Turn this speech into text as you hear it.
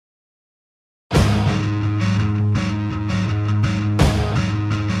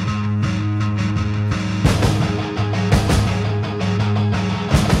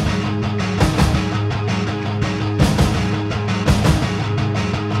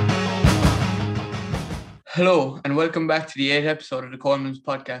Hello and welcome back to the 8th episode of the Coleman's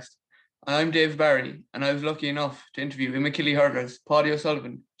podcast. I'm Dave Barry and I was lucky enough to interview Immacullee hurlers Paddy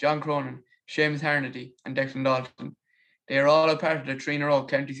O'Sullivan, John Cronin, Seamus Harnedy and Declan Dalton. They are all a part of the 3-in-a-row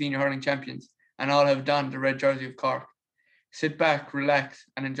County Senior Hurling Champions and all have donned the red jersey of Cork. Sit back, relax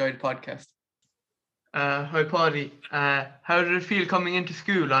and enjoy the podcast. Hi Paddy, how did it feel coming into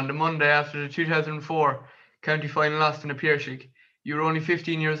school on the Monday after the 2004 county final loss in the Piercing? You were only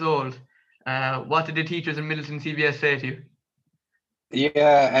 15 years old. What did the teachers in Middleton CBS say to you?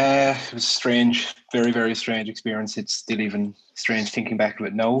 Yeah, it was strange, very, very strange experience. It's still even strange thinking back to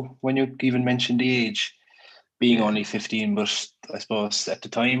it now when you even mentioned the age, being only 15, but I suppose at the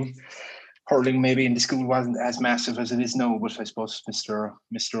time, hurling maybe in the school wasn't as massive as it is now, but I suppose Mr.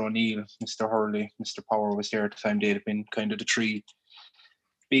 O'Neill, Mr. Hurley, Mr. Power was there at the time. They'd have been kind of the three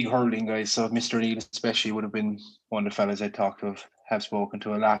big hurling guys. So Mr. O'Neill especially would have been one of the fellas I talked to, have spoken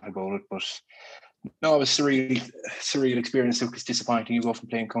to a lot about it, but no, it was surreal experience. It was disappointing. You go from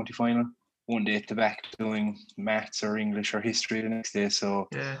playing county final one day to back doing maths or English or history the next day. So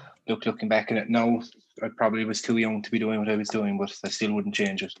looking back at it now, I probably was too young to be doing what I was doing, but I still wouldn't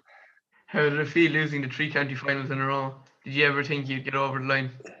change it. How did it feel losing the 3 county finals in a row? Did you ever think you'd get over the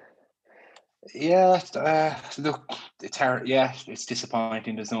line? Yeah, look, it's hard. Yeah, it's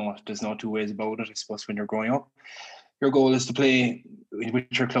disappointing. There's no two ways about it. I suppose when you're growing up, your goal is to play with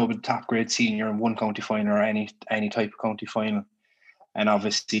your club at top grade senior in one county final or any type of county final, and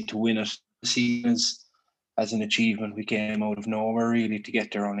obviously to win it seen as an achievement. We came out of nowhere really to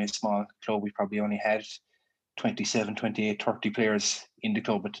get there. Only a small club. We probably only had 27, 28, 30 players in the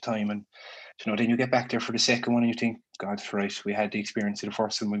club at the time, and then you get back there for the second one and you think, God, right, we had the experience of the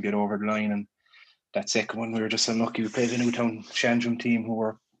first one, we'll get over the line. And that second one, we were just unlucky. We played the Newtown Shandrum team, who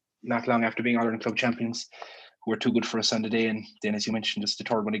were not long after being Ireland Club champions, who were too good for us on the day. And then, as you mentioned, just the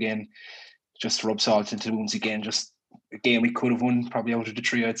third one again, just to rub salt into the wounds again. Just a game we could have won, probably out of the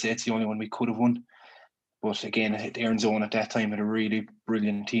three, I'd say it's the only one we could have won. But again, Aaron's Own at that time had a really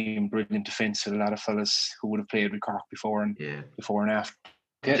brilliant team, brilliant defence, with a lot of fellas who would have played with Cork before and after.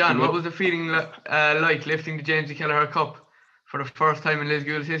 John, what was the feeling like lifting the James Kelleher Cup for the first time in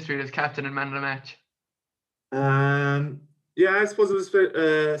Lisgoold's history as captain and man of the match? I suppose it was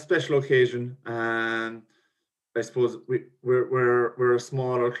a special occasion. I suppose we're a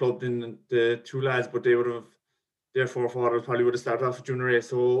smaller club than the two lads, but they would have, their forefathers probably would have started off at junior A.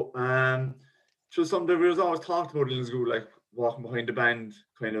 So so something that we was always talked about in Lisgould, like walking behind the band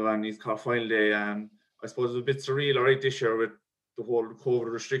kind of on East Cork final day. I suppose it was a bit surreal, all right, this year with the whole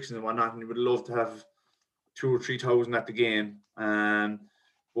COVID restrictions and whatnot, and you would love to have 2,000 or 3,000 at the game.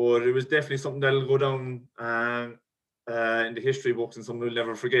 But it was definitely something that'll go down in the history books and something we'll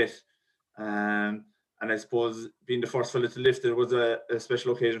never forget. And I suppose being the first fella to lift it was a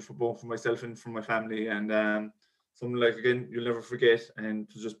special occasion for both for myself and for my family, and something like, again, you'll never forget. And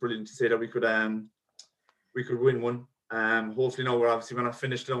it was just brilliant to say that we could win one. Hopefully now we're not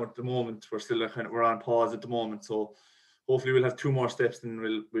finished now at the moment. We're still we're on pause at the moment, so hopefully we'll have 2 more steps and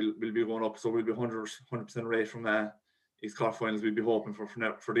we'll be going up. So we'll be 100% ready from East Cork finals. We'll be hoping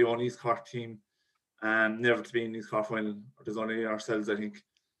for the only East Cork team never to be in East Cork final. There's only ourselves, I think.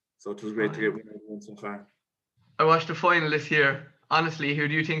 So it was great to get one so far. I watched the final this year. Honestly, who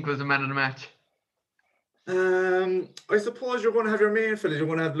do you think was the man of the match? I suppose you're going to have your main fellas. You're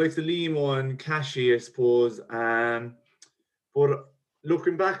going to have like the Limo and Cashy, I suppose. But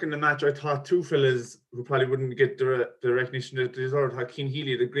looking back in the match, I thought 2 fellas who probably wouldn't get the recognition that they deserved. Cian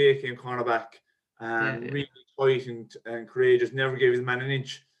Healy, the great game cornerback, really tight and courageous, never gave his man an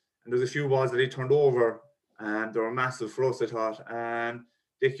inch. And there's a few balls that he turned over, and they were massive for us, I thought.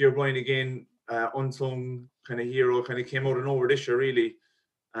 Dickie O'Brien, again, unsung kind of hero, kind of came out of nowhere this year, really.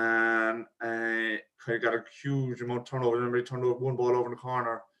 Kind of got a huge amount of turnover. I remember he turned over 1 ball over in the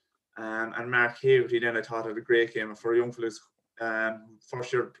corner. And Mark Haverty then, I thought, had a great game. For a young fellas,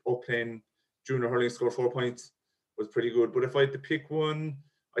 first year up playing junior hurling, scored 4 points, was pretty good. But if I had to pick one,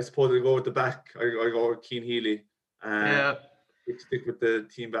 I suppose I'd go with the back. I go with Cian Healy. Stick with the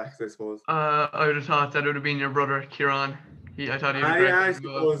team backs, I suppose. I would have thought that would have been your brother, Kieran. I thought he was great. I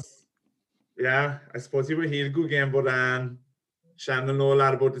suppose. Yeah, I suppose he had a good game, but Shan will know a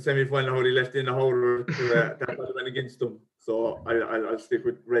lot about the semi-final, how he left in the hurler. That went against them. So I'll stick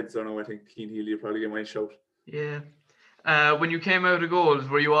with Reds. I know. I think Cian Healy will probably get my shout. Yeah. When you came out of goals,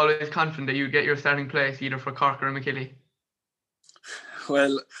 were you always confident that you'd get your starting place either for Cork or Immacullee?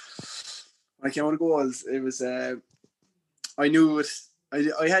 Well, when I came out of goals, it was I knew it.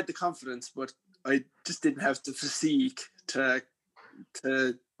 I had the confidence, but I just didn't have the physique to.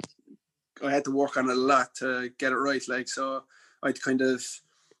 I had to work on it a lot to get it right. So I'd kind of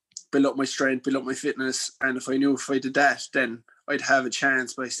build up my strength, build up my fitness, and if I knew if I did that, then I'd have a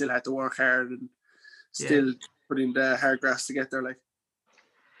chance. But I still had to work hard and still put in the hard graft to get there. Like,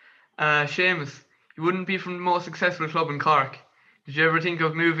 Seamus, you wouldn't be from the most successful club in Cork. Did you ever think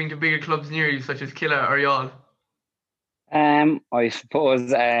of moving to bigger clubs near you, such as Killa or Youghal? I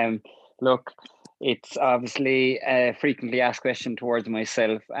suppose, look, it's obviously a frequently asked question towards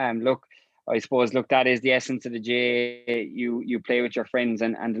myself. Look, I suppose, look, that is the essence of the J. You play with your friends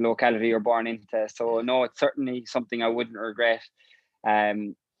and the locality you're born into. So no, it's certainly something I wouldn't regret.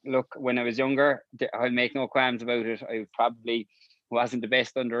 Look, when I was younger, I'll make no qualms about it. I probably wasn't the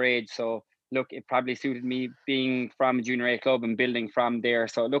best underage. So look, it probably suited me being from a junior A club and building from there.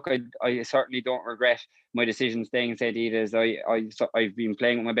 So look, I certainly don't regret my decision staying in St. Eda's. I've been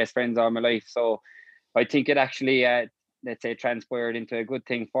playing with my best friends all my life. So I think it actually, let's say, transpired into a good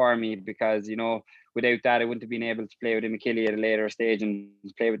thing for me, because, you know, without that, I wouldn't have been able to play with McKilly at a later stage and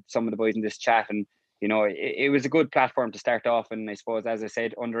play with some of the boys in this chat. And, you know, it was a good platform to start off. And I suppose, as I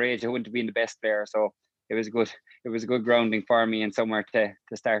said, underage, I wouldn't have been the best player. So it was a good grounding for me and somewhere to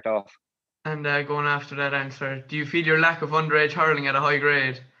start off. And going after that answer, do you feel your lack of underage hurling at a high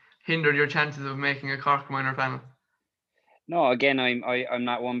grade hindered your chances of making a Cork minor panel? No, again, I'm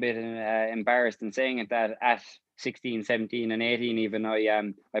not one bit embarrassed in saying it, that at 16, 17 and 18 even,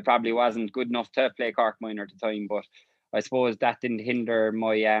 I probably wasn't good enough to play Cork minor at the time, but I suppose that didn't hinder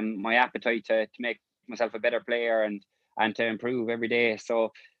my my appetite to make myself a better player and to improve every day.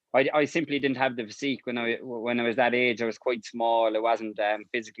 So I simply didn't have the physique when I was that age. I was quite small. I wasn't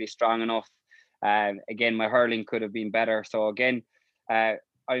physically strong enough. Again, my hurling could have been better. So again,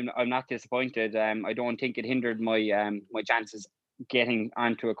 I'm not disappointed. I don't think it hindered my my chances getting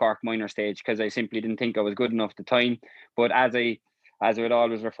onto a Cork minor stage, because I simply didn't think I was good enough at the time. But as I would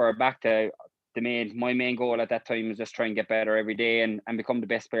always refer back to, my main goal at that time was just try and get better every day and become the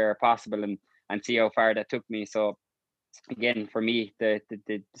best player possible and see how far that took me. So again, for me, the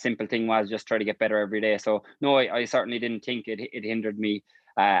simple thing was just try to get better every day. So no, I certainly didn't think it hindered me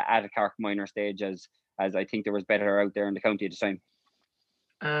at a Cork minor stage, as I think there was better out there in the county at the time.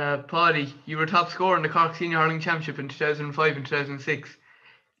 Paddy, you were top scorer in the Cork Senior Hurling Championship in 2005 and 2006.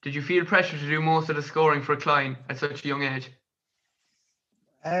 Did you feel pressure to do most of the scoring for Clyne at such a young age?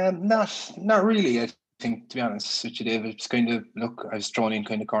 Not really. I think, to be honest with you, Dave, it's kind of, look, I was thrown in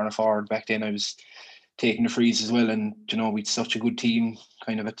kind of corner forward back then. I was taking the frees as well, and you know, we'd such a good team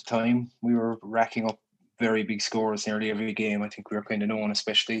kind of at the time. We were racking up very big scores nearly every game. I think we were kind of known,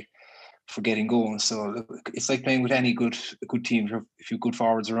 especially for getting goals. So look, it's like playing with any good team. If you've good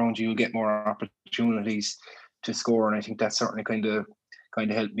forwards around you, you'll get more opportunities to score, and I think that certainly kind of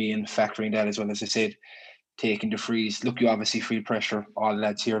helped me in factoring that, as well as I said, taking the frees. Look, you obviously feel pressure. All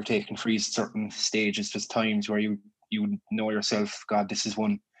lads here have taken frees at certain stages. There's times where you know yourself, God, this is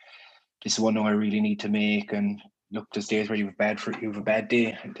one now I really need to make. And look, there's days where you have a bad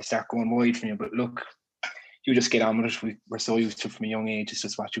day and they start going wide from you. But look, you just get on with it. We're so used to it from a young age. It's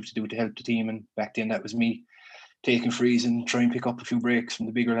just what you have to do to help the team. And back then, that was me taking frees and trying to pick up a few breaks from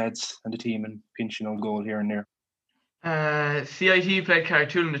the bigger lads and the team and pinching on goal here and there. CIT played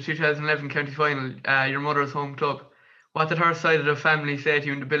Carrigtwohill in the 2011 county final, your mother's home club. What did her side of the family say to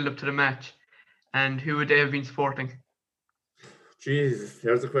you in the build-up to the match? And who would they have been supporting? Jesus,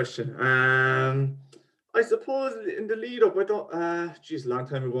 there's a question. I suppose in the lead up, a long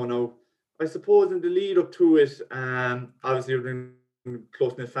time ago now. I suppose in the lead up to it, obviously we're in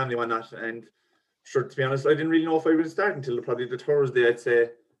close-knit family and whatnot, and sure, to be honest, I didn't really know if I would start until probably the Thursday, I'd say,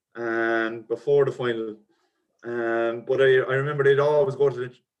 before the final. But I remember they'd always go to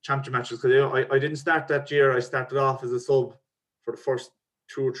the championship matches, because I didn't start that year. I started off as a sub for the first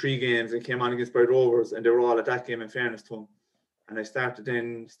 2 or 3 games and came on against Bright Rovers, and they were all at that game, in fairness to them. And I that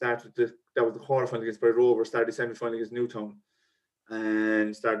was the quarterfinal against Bright Rovers, started the semi-final against Newtown,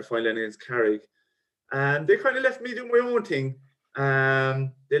 and started the final against Carrick. And they kind of left me doing my own thing.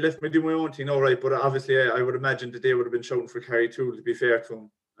 All right, but obviously I would imagine that they would have been shouting for Carrigtwohill, to be fair to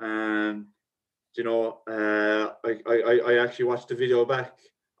them. You know, I actually watched the video back.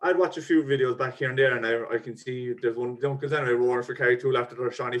 I'd watch a few videos back here and there, and I can see there's one of the uncles anyway roaring for Carrigtwohill after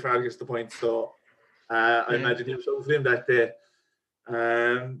Shawnee Farrell gets the point. So I imagine he was shouting for him that day.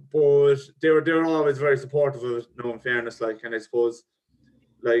 But they were always very supportive of it, in fairness, and I suppose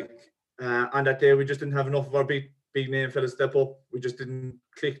on that day we just didn't have enough of our big name fellas step up. We just didn't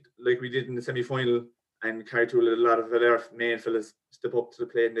click like we did in the semi-final, and Carrigtwohill had a lot of their main fellas step up to the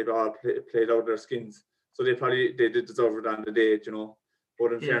plate, and they've all played out their skins. So they did deserve it on the day,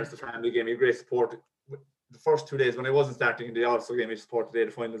 But in fairness, the family gave me great support the first 2 days when I wasn't starting, and they also gave me support the day of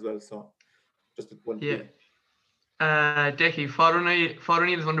the final as well. So just one. Yeah. Decky, Father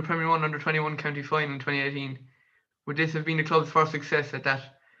O'Neill won the Premier 1 under-21 county final in 2018. Would this have been the club's first success at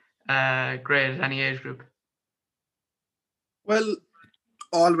that grade at any age group? Well,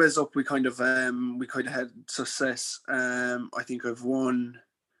 always up. We kind of had success. I think I've won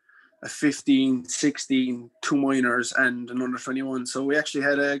a 15, 16, 2 minors and an under-21. So we actually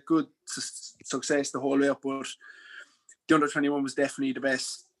had a good success the whole way up. But the under-21 was definitely the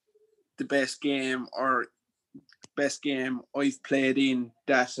best game I've played in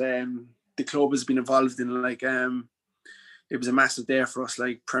that the club has been involved in. Like it was a massive day for us,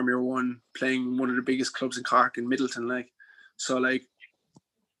 like Premier 1, playing one of the biggest clubs in Cork and Middleton. Like, so like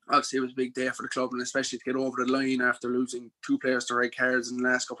obviously it was a big day for the club, and especially to get over the line after losing 2 players to red cards in the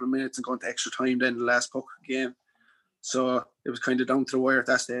last couple of minutes and going to extra time then the last puck game. So it was kind of down to the wire at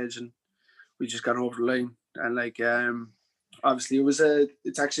that stage, and we just got over the line. And like obviously it was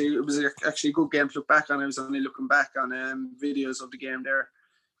actually a good game to look back on. I was only looking back on videos of the game there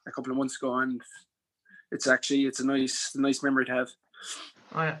a couple of months ago, and it's a nice memory to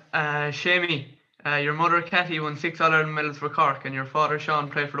have. Shamey, your mother Cathy won 6 All-Ireland medals for Cork, and your father Sean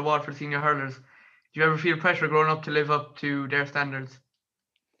played for the Waterford senior hurlers. Do you ever feel pressure growing up to live up to their standards?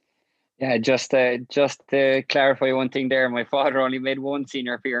 Yeah, just to clarify one thing there, my father only made 1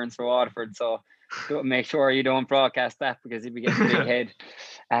 senior appearance for Waterford, so make sure you don't broadcast that because he'd be getting a big head.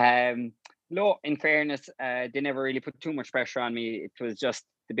 No, in fairness, they never really put too much pressure on me. It was just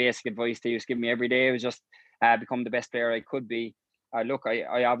the basic advice they used to give me every day. It was just become the best player I could be. Look,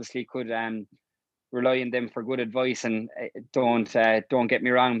 I obviously could rely on them for good advice, and don't get me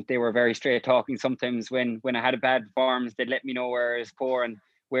wrong, they were very straight talking. Sometimes when I had a bad performance, they'd let me know where I was poor and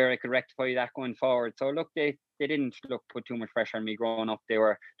where I could rectify that going forward. So look, they didn't put too much pressure on me growing up. They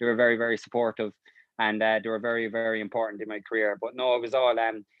were very, very supportive, and they were very, very important in my career. But no,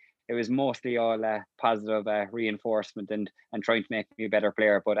 it was mostly all positive reinforcement and trying to make me a better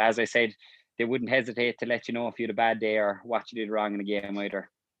player. But as I said, they wouldn't hesitate to let you know if you had a bad day or what you did wrong in the game either.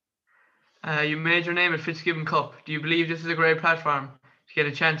 You made your name at Fitzgibbon Cup. Do you believe this is a great platform to get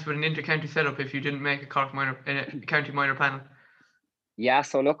a chance with an inter-county setup if you didn't make a county minor panel? Yeah,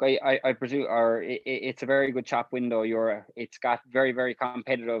 so look, I presume, it's a very good shop window. It's got very, very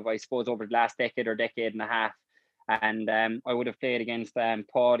competitive, I suppose, over the last decade and a half. And I would have played against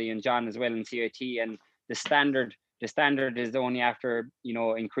Paddy and John as well in CIT, and the standard is only after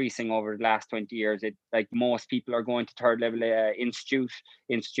increasing over the last 20 years. It, like, most people are going to third level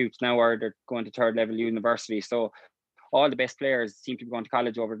institutes now, or they're going to third level university. So all the best players seem to be going to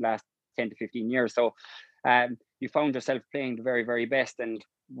college over the last 10 to 15 years. So you found yourself playing the very, very best. And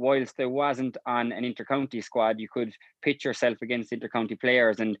whilst there wasn't on an inter-county squad, you could pitch yourself against inter-county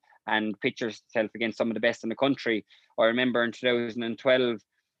players and pitch yourself against some of the best in the country. I remember in 2012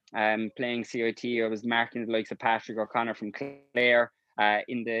 playing CIT, I was marking the likes of Patrick O'Connor from Clare.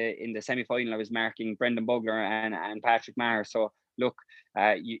 In the semi-final, I was marking Brendan Bugler and Patrick Maher. So look,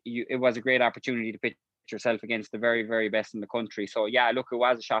 it was a great opportunity to pitch yourself against the very, very best in the country. So yeah, look, it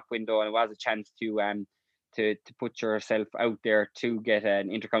was a shop window, and it was a chance to put yourself out there to get an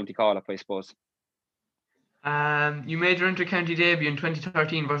inter-county call-up, I suppose. You made your inter-county debut in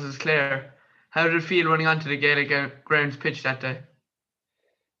 2013 versus Clare. How did it feel running onto the Gaelic grounds pitch that day?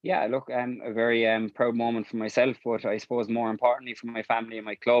 Yeah, look, a very proud moment for myself, but I suppose more importantly for my family and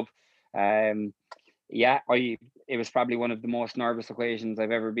my club. It was probably one of the most nervous occasions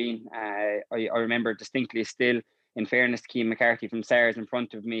I've ever been. I remember distinctly still. In fairness to Cian McCarthy from SARS in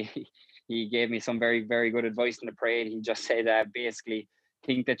front of me, he gave me some very, very good advice in the parade. He just said, basically,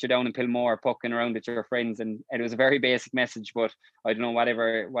 think that you're down in Pilmore pucking around with your friends. And it was a very basic message, but I don't know,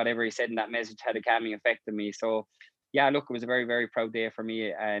 whatever he said in that message had a calming effect on me. So yeah, look, it was a very, very proud day for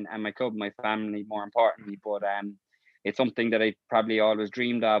me and my club, my family, more importantly. But it's something that I probably always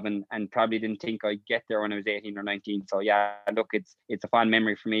dreamed of and probably didn't think I'd get there when I was 18 or 19. So yeah, look, it's a fond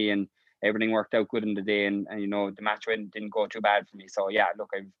memory for me, and everything worked out good in the day, and the match didn't go too bad for me. So yeah, look,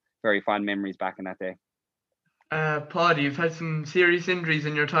 I've very fond memories back in that day. Paddy, you've had some serious injuries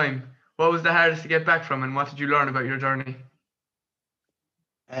in your time. What was the hardest to get back from, and what did you learn about your journey?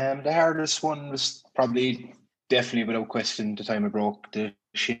 The hardest one was probably, definitely without question, the time I broke the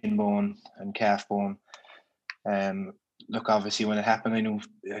shin bone and calf bone. Look, obviously when it happened, I knew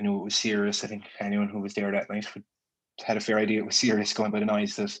it was serious. I think anyone who was there that night had a fair idea it was serious, going by the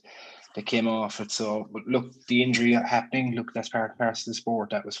noise that came off it. So, but look, the injury happening, look, that's part of the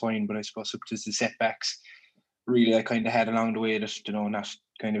sport. That was fine, but I suppose just the setbacks, really, I kind of had along the way that not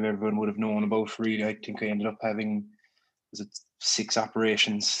kind of everyone would have known about. Really, I think I ended up having 6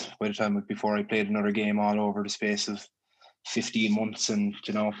 operations by the time before I played another game, all over the space of 15 months, and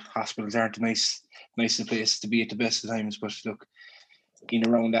hospitals aren't a nice place to be at the best of times. But look, in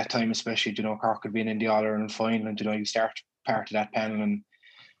around that time, especially, Cork had been in the All-Ireland final, and you start part of that panel, and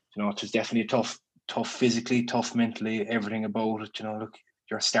it was definitely tough physically, tough mentally, everything about it. Look,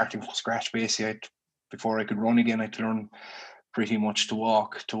 you're starting from scratch basically. Before I could run again, I had to learn pretty much to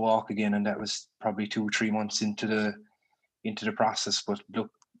walk again, and that was probably 2-3 months into the process. But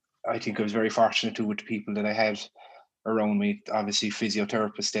look, I think I was very fortunate too with the people that I had around me. Obviously,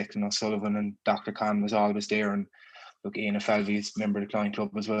 physiotherapist Declan O'Sullivan and Dr. Khan was always there, and look, Ian Falvey is a member of the Klein Club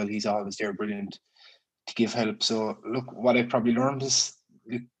as well. He's always there, brilliant to give help. So look, what I probably learned is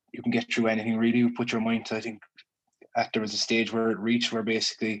you can get through anything really. You put your mind to. I think there was a stage where it reached where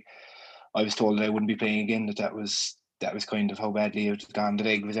basically I was told that I wouldn't be playing again. That was kind of how badly it had gone. The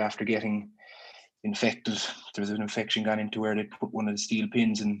leg was after getting infected. There was an infection gone into where they put one of the steel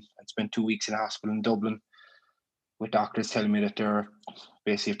pins, and I spent 2 weeks in hospital in Dublin with doctors telling me that they're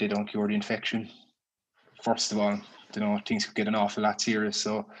basically, if they don't cure the infection, first of all, things could get an awful lot serious.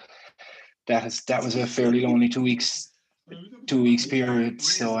 So that was a fairly lonely 2 weeks period.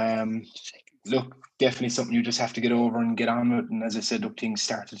 So look, definitely something you just have to get over and get on with. And as I said, look, things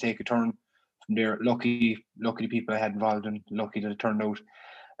start to take a turn from there. Lucky the people I had involved, and lucky that it turned out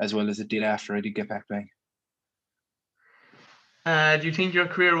as well as it did after I did get back playing. Do you think your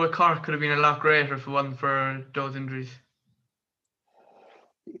career with Cork could have been a lot greater if it wasn't for those injuries?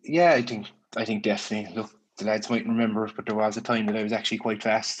 Yeah, I think definitely. Look, the lads might remember it, but there was a time that I was actually quite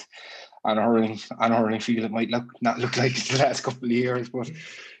fast on a hurling field. It might not look like the last couple of years, but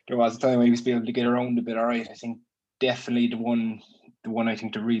there was a time I used to be able to get around a bit all right. I think definitely the one I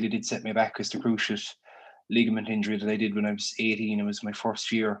think that really did set me back was the cruciate ligament injury that I did when I was 18. It was my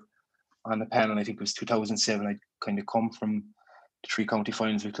first year on the panel. I think it was 2007. I'd kind of come from the three county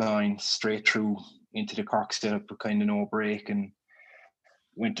finals with Klein straight through into the Cork setup with kind of no break, and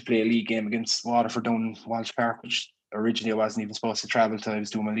went to play a league game against Waterford down in Walsh Park, which originally I wasn't even supposed to travel to. I was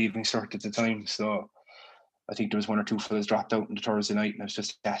doing my leaving cert at the time. So I think there was one or two fellas dropped out on the Thursday night, and I was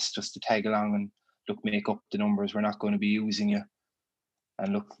just asked just to tag along and look, make up the numbers. We're not going to be using you.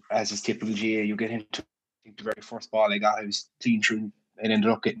 And look, as is typical GA, you get into, I think the very first ball I got, I was clean through. I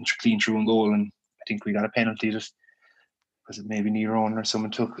ended up getting clean through and goal, and I think we got a penalty. Just was it maybe near on or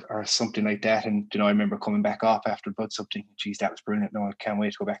someone took or something like that. And I remember coming back off after about something. Geez, that was brilliant. No, I can't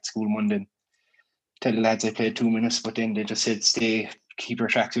wait to go back to school Monday and tell the lads I played 2 minutes, but then they just said, stay, keep your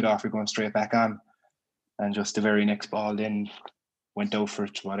tracksuit off, you're going straight back on. And just the very next ball then went out for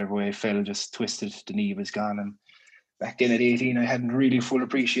it, whatever way I fell, just twisted, the knee was gone. And back then at 18, I hadn't really full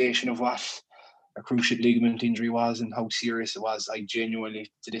appreciation of what a cruciate ligament injury was and how serious it was. I genuinely,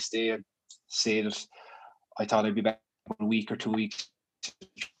 to this day, I'd say that I thought I'd be back a week or 2 weeks,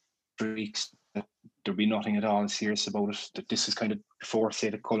 3 weeks, that there'd be nothing at all serious about it. That this is kind of before, say,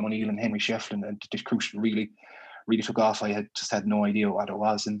 the Colm O'Neill and Henry Shefflin, and the cruciate really took off. I had no idea what it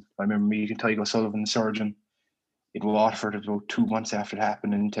was. And I remember meeting Tygo Sullivan, the surgeon, in Waterford about 2 months after it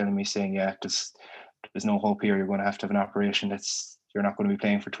happened, and telling me, saying, yeah, there's no hope here. You're going to have an operation. You're not going to be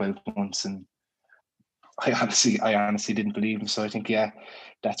playing for 12 months. And I honestly didn't believe him. So I think, yeah,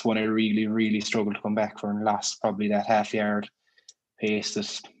 that's when I really, really struggled to come back for, and lost probably that half yard pace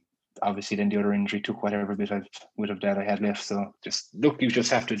that obviously then the other injury took whatever bit of that I had left. So just look, you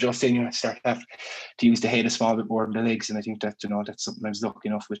just have to adjust in. You have to use the head a small bit more than the legs. And I think that, that's something I was lucky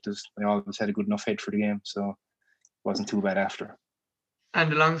enough with. I always had a good enough head for the game. So it wasn't too bad after.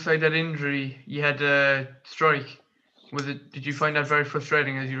 And alongside that injury, you had a strike. Did you find that very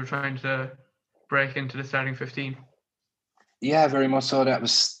frustrating as you were trying to break into the starting 15? Yeah, very much so. That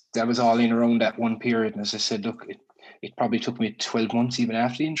was all in around that one period. And as I said, look, it probably took me 12 months even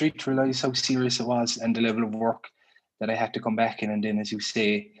after the injury to realise how serious it was and the level of work that I had to come back in. And then, as you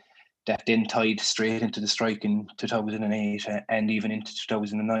say, that then tied straight into the strike in 2008 and even into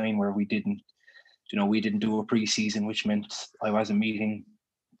 2009, where we didn't do a pre-season, which meant I wasn't meeting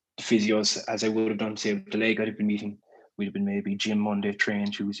the physios as I would have done, say, with the leg. We'd have been maybe gym Monday, train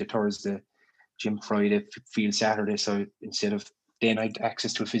Tuesday, Thursday, gym Friday, field Saturday. So instead of then I'd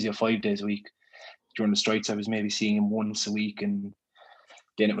access to a physio 5 days a week. During the strikes, I was maybe seeing him once a week, and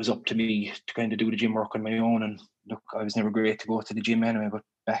then it was up to me to kind of do the gym work on my own. And look, I was never great to go to the gym anyway, but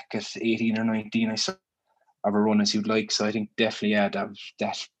back at 18 or 19, I saw have a run as you'd like. So I think definitely, yeah,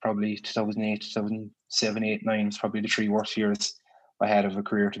 that probably 2008, 2007, 8, 9 was probably the 3 worst years I had of a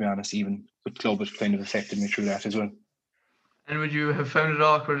career, to be honest. Even with club, it kind of affected me through that as well. And would you have found it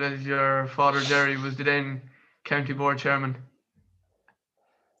awkward as your father, Jerry, was the then county board chairman?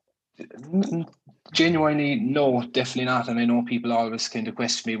 Genuinely, no, definitely not. And I know people always kind of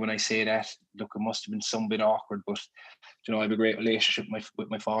question me when I say that. Look, it must have been some bit awkward, but you know, I have a great relationship with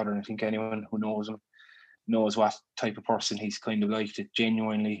my father, and I think anyone who knows him knows what type of person he's kind of like. It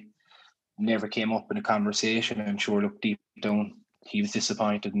genuinely never came up in a conversation. I'm sure, look, deep down, he was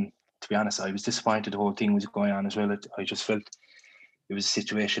disappointed, and to be honest, I was disappointed the whole thing was going on as well. I just felt it was a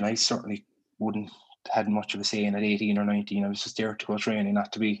situation I certainly wouldn't had much of a say in at 18 or 19. I was just there to go training,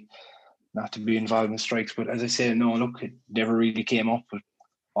 not to be involved in strikes. But as I said, no, look, it never really came up. But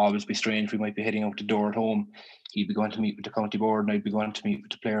always be strange. We might be heading out the door at home. He'd be going to meet with the county board, and I'd be going to meet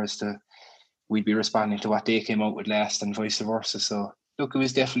with the players. We'd be responding to what they came out with last, and vice versa. So look, it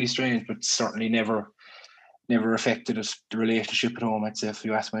was definitely strange, but certainly never affected us, the relationship at home. I'd say if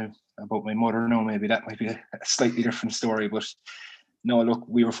you ask me about my mother now, maybe that might be a slightly different story. But no, look,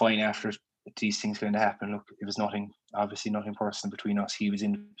 we were fine after these things going to happen. Look, it was obviously nothing personal between us. He was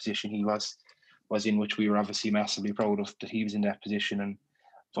in the position he was in, which we were obviously massively proud of, that he was in that position, and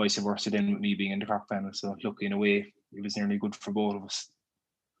vice versa then with me being in the Cork panel. So look, in a way, it was nearly good for both of us.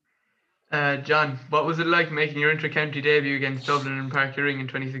 John, what was it like making your inter-county debut against Dublin in Park Ring in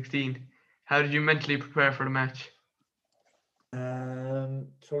 2016? How did you mentally prepare for the match?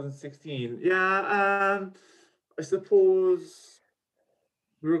 2016. Yeah, I suppose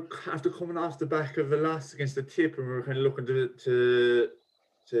we were after coming off the back of a loss against the Tip, and we were kind of looking to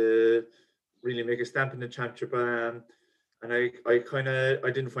really make a stamp in the championship. And I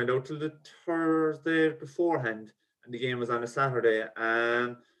didn't find out till the Thursday beforehand, and the game was on a Saturday.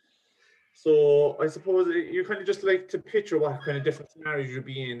 So I suppose you kind of just like to picture what kind of different scenarios you'd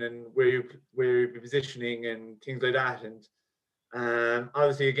be in, and where you'd be positioning and things like that. And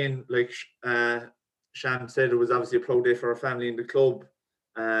obviously, again, like Sham said, it was obviously a proud day for our family and the club.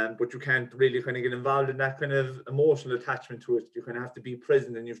 But you can't really kind of get involved in that kind of emotional attachment to it. You kind of have to be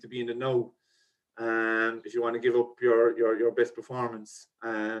present, and you have to be in the know if you want to give up your best performance.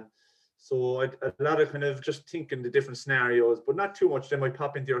 So a lot of kind of just thinking the different scenarios, but not too much. They might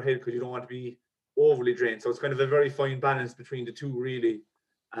pop into your head because you don't want to be overly drained. So it's kind of a very fine balance between the two, really,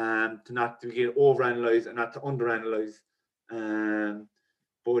 to not to get overanalyze and not to underanalyze.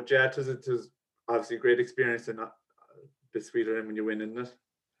 But yeah, it was obviously a great experience, and a bit sweeter than when you win, isn't it?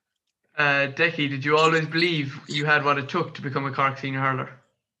 Decky, did you always believe you had what it took to become a Cork senior hurler?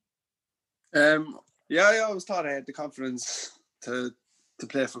 Yeah, I always thought I had the confidence to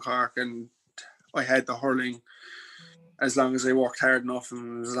play for Cork, and I had the hurling as long as I worked hard enough,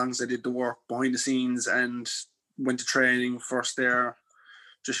 and as long as I did the work behind the scenes and went to training first there,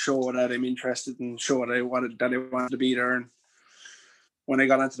 just show that I'm interested and show that I wanted to be there. And when I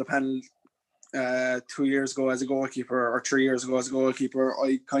got onto the panel 2 years ago as a goalkeeper, or 3 years ago as a goalkeeper,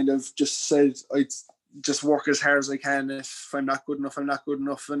 I kind of just said I'd just work as hard as I can. If I'm not good enough, I'm not good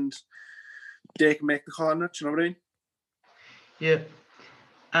enough, and they can make the call on it. You know what I mean? Yeah.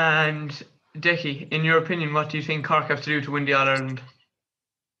 And Decky, in your opinion, what do you think Cork have to do to win the All-Ireland?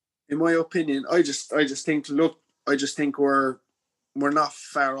 In my opinion, I just think we're not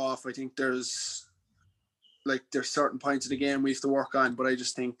far off. I think there's certain points of the game we have to work on, but I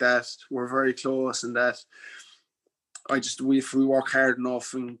just think that we're very close, and that if we work hard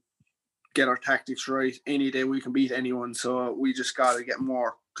enough and get our tactics right, any day we can beat anyone. So we just got to get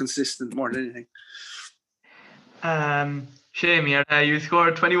more consistent more than anything. Shamie, you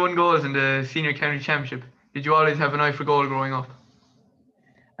scored 21 goals in the Senior County Championship. Did you always have an eye for goal growing up?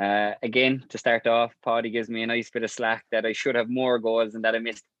 Again, to start off, Paddy gives me a nice bit of slack that I should have more goals and that I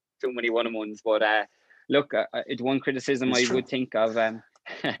missed too many one-on-ones. But look, the one criticism I would think of,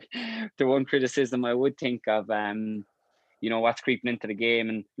 you know, what's creeping into the game,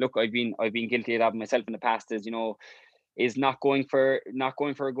 and look, I've been guilty of that myself in the past, is not going for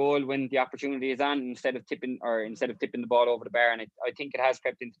a goal when the opportunity is on, instead of tipping the ball over the bar. And I think it has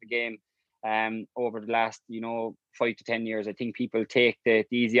crept into the game over the last 5 to 10 years. I think people take the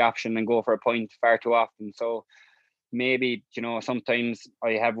easy option and go for a point far too often. So maybe sometimes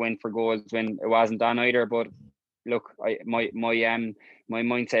I have went for goals when it wasn't on either. But look, my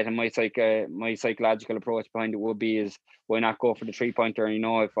mindset and my psychological approach behind it would be is, why not go for the 3-pointer? And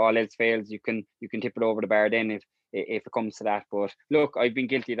if all else fails, you can tip it over the bar then if it comes to that. But look, I've been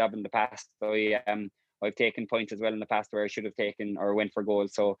guilty of that in the past. I've taken points as well in the past where I should have taken or went for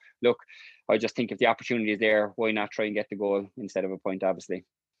goals. So look, I just think if the opportunity is there, why not try and get the goal instead of a point, obviously.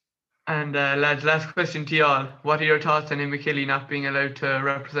 And lads, last question to y'all. What are your thoughts on Ian McKilly not being allowed to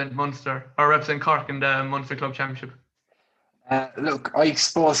represent Munster or represent Cork in the Munster Club Championship? Look, I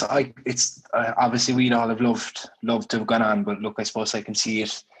suppose it's obviously we'd all have loved to have gone on, but look, I suppose I can see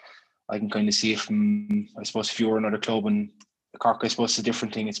it. I can kind of see it from, I suppose, if you were another club and Cork, I suppose, is a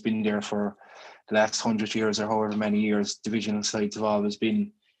different thing. It's been there for the last 100 years or however many years. Divisional sides have always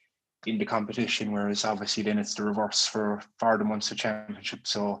been in the competition, whereas obviously then it's the reverse for the Munster Championship.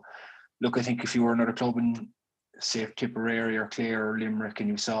 So, look, I think if you were another club in, say, Tipperary or Clare or Limerick, and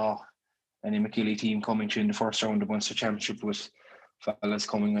you saw an McKilly team coming to in the first round of the Munster Championship with fellas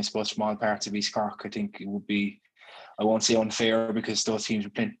coming, I suppose, from all parts of East Cork, I think it would be, I won't say unfair, because those teams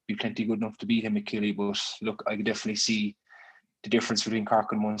would be plenty good enough to beat him, McKilly. But look, I could definitely see the difference between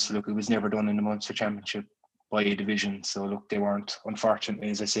Cork and Munster. Look, it was never done in the Munster Championship by a division. So look, they weren't, unfortunately,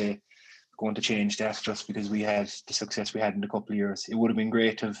 as I say, going to change that just because we had the success we had in a couple of years. It would have been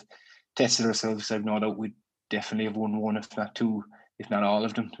great to have tested ourselves. I've no doubt we'd definitely have won one, if not two, if not all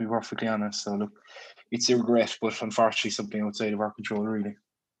of them, to be perfectly honest. So look, it's a regret, but unfortunately something outside of our control, really.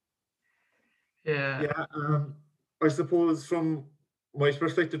 Yeah. I suppose from my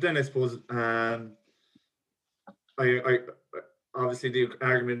perspective then, I suppose, I obviously the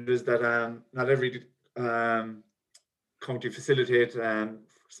argument is that not every county facilitate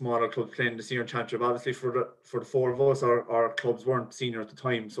smaller clubs playing the senior championship. Obviously, for the four of us, our clubs weren't senior at the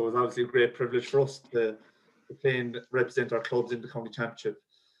time, so it was obviously a great privilege for us to play and represent our clubs in the county championship.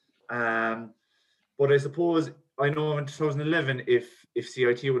 But I suppose, I know in 2011, if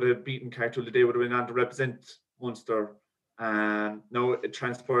CIT would have beaten Cartula, they would have been on to represent Munster. Now it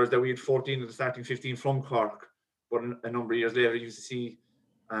transpires that we had 14 of the starting 15 from Cork, but a number of years later, UCC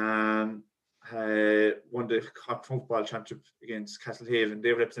won the Cork Football Championship against Castlehaven.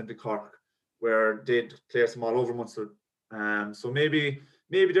 They represented Cork, where they'd players from all over Munster. So maybe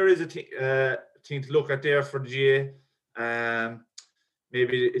there is a thing to look at there for the GA.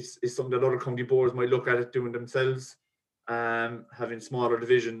 Maybe it's something that other county boards might look at it doing themselves, having smaller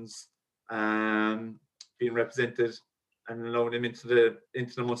divisions being represented and allowing them into the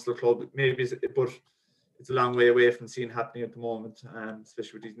Munster club. Maybe, but it's a long way away from seeing happening at the moment,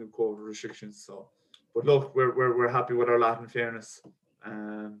 especially with these new COVID restrictions. So, but look, we're happy with our lot, in fairness.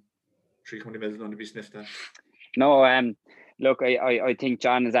 3 county medals going to be sniffed at. No, look, I think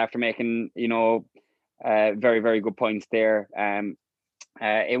John is after making, very, very good points there.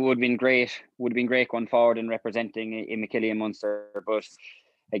 It would have been great going forward and representing in McKilly and Munster. But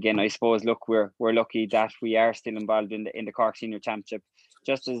again, I suppose, look, we're lucky that we are still involved in the Cork Senior Championship.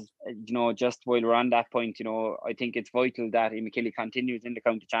 Just as just while we're on that point, I think it's vital that McKilly continues in the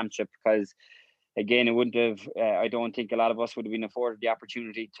county championship, because again, it wouldn't have. I don't think a lot of us would have been afforded the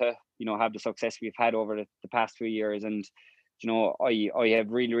opportunity to have the success we've had over the past few years. And I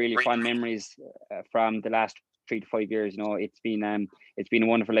have really, really fond memories from the last 3 to 5 years. It's been a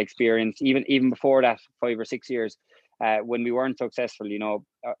wonderful experience. Even before that, 5 or 6 years, when we weren't successful,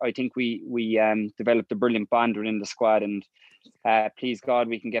 I think we developed a brilliant bond within the squad, and please God,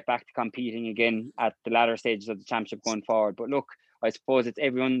 we can get back to competing again at the latter stages of the championship going forward. But look, I suppose it's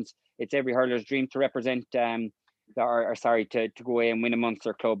every hurler's dream to represent to go away and win a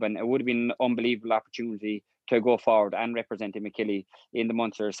Munster club, and it would have been an unbelievable opportunity to go forward and represent McKilly in the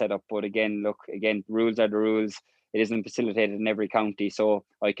Munster setup. But again, rules are the rules. It isn't facilitated in every county, so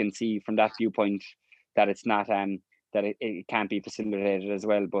I can see from that viewpoint that it's not that it can't be facilitated as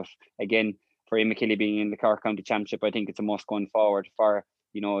well. But again, for McKilly being in the Cork County Championship, I think it's a must going forward for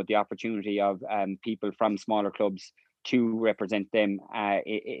the opportunity of people from smaller clubs to represent them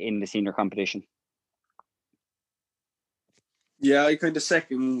in the senior competition. Yeah, I kind of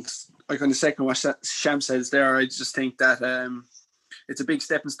second what Sham says there. I just think that it's a big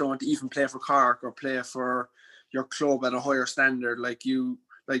stepping stone to even play for Cork or play for your club at a higher standard.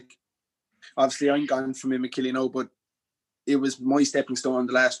 Obviously I'm gone from McKilly now, but it was my stepping stone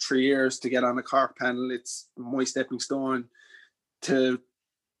the last 3 years to get on the Cork panel. It's my stepping stone to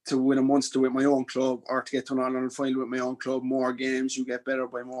win a Munster with my own club, or to get to an All-Ireland final with my own club. More games, you get better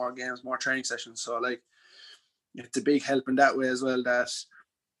by more games, more training sessions. So it's a big help in that way as well, that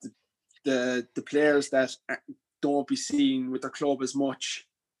the players that don't be seen with their club as much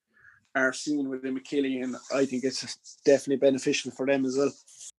are seen within McKilly, and I think it's definitely beneficial for them as well.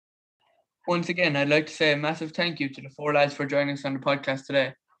 Once again, I'd like to say a massive thank you to the 4 lads for joining us on the podcast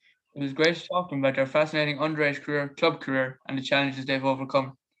today. It was great to talk to them about their fascinating underage career, club career, and the challenges they've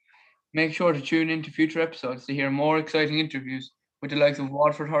overcome. Make sure to tune in to future episodes to hear more exciting interviews with the likes of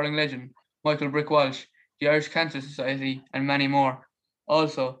Waterford hurling legend Michael Brick Walsh, the Irish Cancer Society, and many more.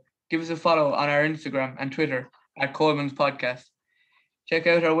 Also, give us a follow on our Instagram and Twitter at Coleman's Podcast. Check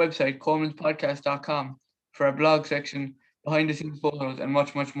out our website, colemanspodcast.com, for our blog section, behind the scenes photos, and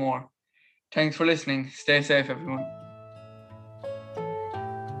much, much more. Thanks for listening. Stay safe, everyone.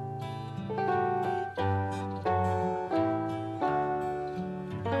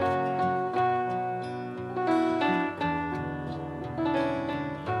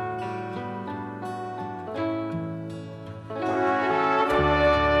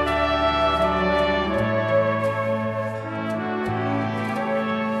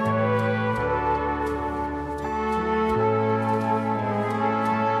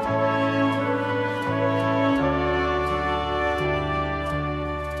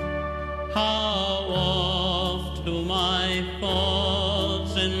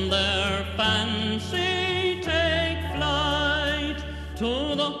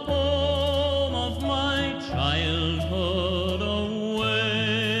 to the home of my childhood away,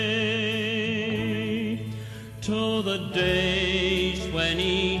 to the days when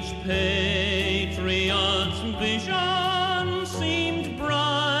each patriot's vision seemed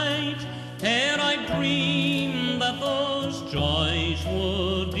bright, ere I dreamed that those joys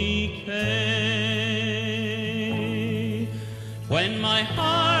would decay. When my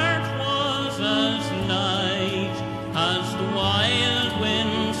heart